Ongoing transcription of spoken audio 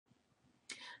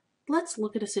let's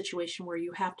look at a situation where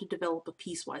you have to develop a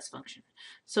piecewise function.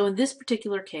 So in this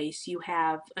particular case, you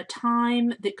have a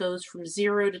time that goes from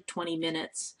 0 to 20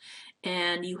 minutes,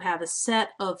 and you have a set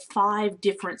of 5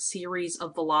 different series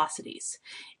of velocities.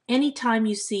 Anytime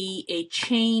you see a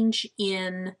change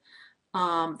in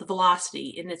the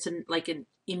velocity, and it's like an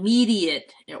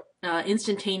immediate,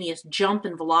 instantaneous jump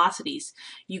in velocities,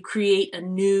 you create a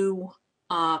new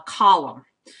column.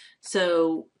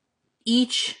 So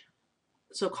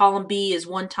column B is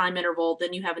one time interval,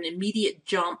 then you have an immediate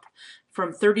jump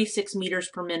from 36 meters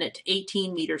per minute to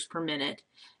 18 meters per minute,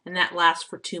 and that lasts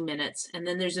for 2 minutes. And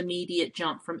then there's immediate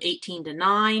jump from 18 to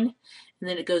 9, and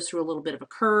then it goes through a little bit of a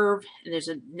curve, and there's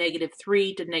a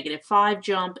 -3 to -5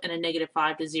 jump, and a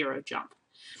 -5 to 0 jump.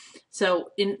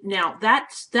 So now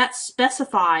that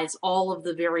specifies all of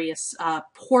the various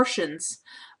portions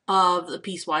of the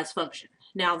piecewise function.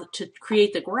 Now to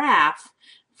create the graph,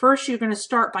 first you're going to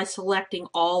start by selecting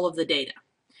all of the data.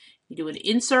 You do an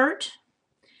insert,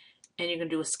 and you're going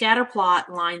to do a scatter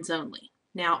plot, lines only.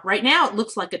 Now, right now it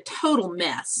looks like a total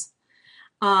mess.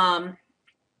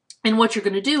 And what you're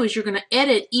going to do is you're going to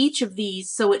edit each of these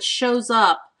so it shows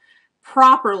up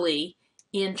properly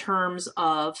in terms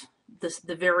of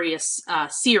the various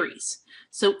series.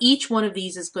 So each one of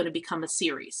these is going to become a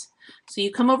series. So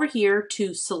you come over here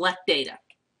to select data.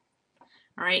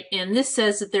 All right, and this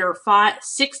says that there are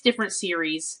 6 different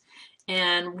series,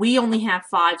 and we only have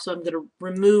 5, so I'm going to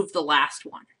remove the last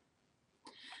one.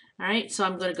 All right, so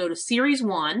I'm going to go to Series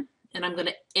 1, and I'm going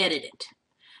to edit it.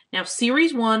 Now,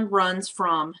 Series 1 runs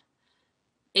from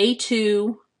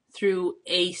A2 through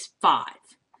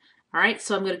A5. All right,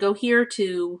 so I'm going to go here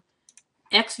to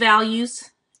X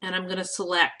values, and I'm going to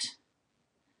select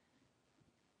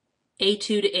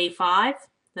A2 to A5.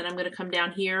 Then I'm going to come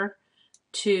down here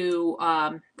to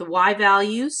the Y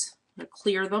values. I'm going to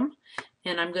clear them,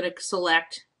 and I'm going to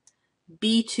select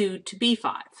B2 to B5.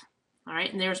 All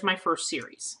right, and there's my first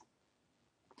series.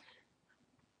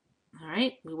 All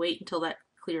right, we wait until that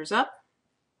clears up.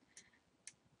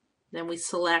 Then we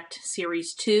select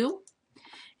Series 2.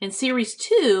 And Series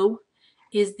 2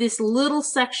 is this little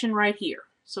section right here.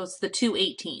 So it's the 2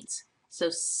 18s. So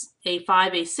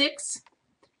A5, A6,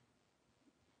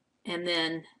 and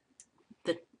then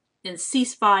in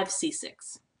C5,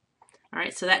 C6. All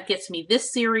right, so that gets me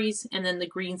this series, and then the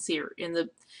green series, and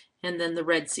then the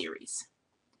red series.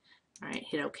 All right,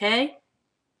 hit OK.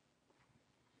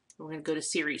 We're going to go to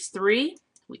Series 3.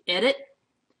 We edit,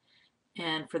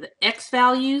 and for the X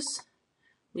values,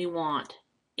 we want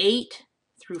 8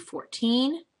 through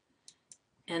 14,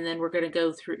 and then we're going to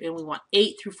go through, and we want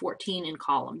 8 through 14 in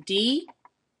column D.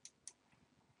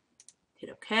 Hit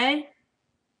OK.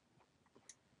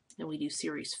 Then we do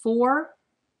Series 4,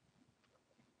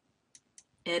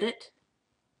 edit,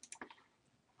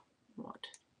 we want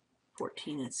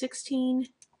 14 and 16,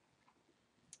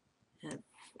 and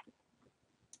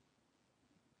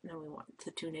then we want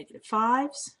the 2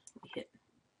 -5s, we hit,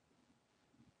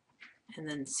 and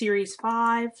then Series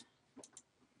 5,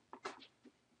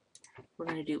 we're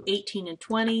going to do 18 and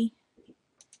 20.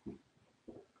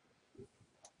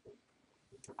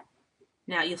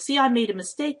 Now you'll see I made a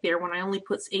mistake there when I only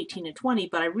put 18 and 20,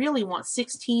 but I really want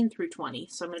 16 through 20.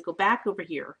 So I'm going to go back over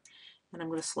here, and I'm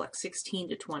going to select 16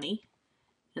 to 20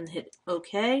 and hit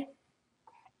OK,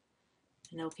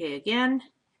 and OK again,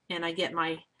 and I get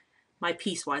my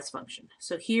piecewise function.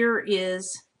 So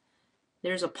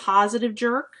there's a positive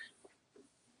jerk,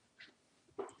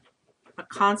 a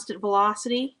constant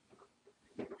velocity,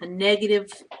 a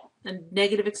negative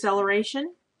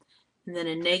acceleration, and then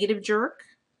a negative jerk.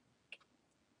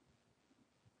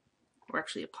 Or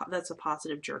actually, that's a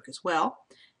positive jerk as well,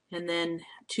 and then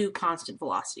 2 constant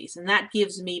velocities, and that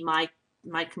gives me my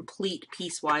complete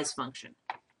piecewise function.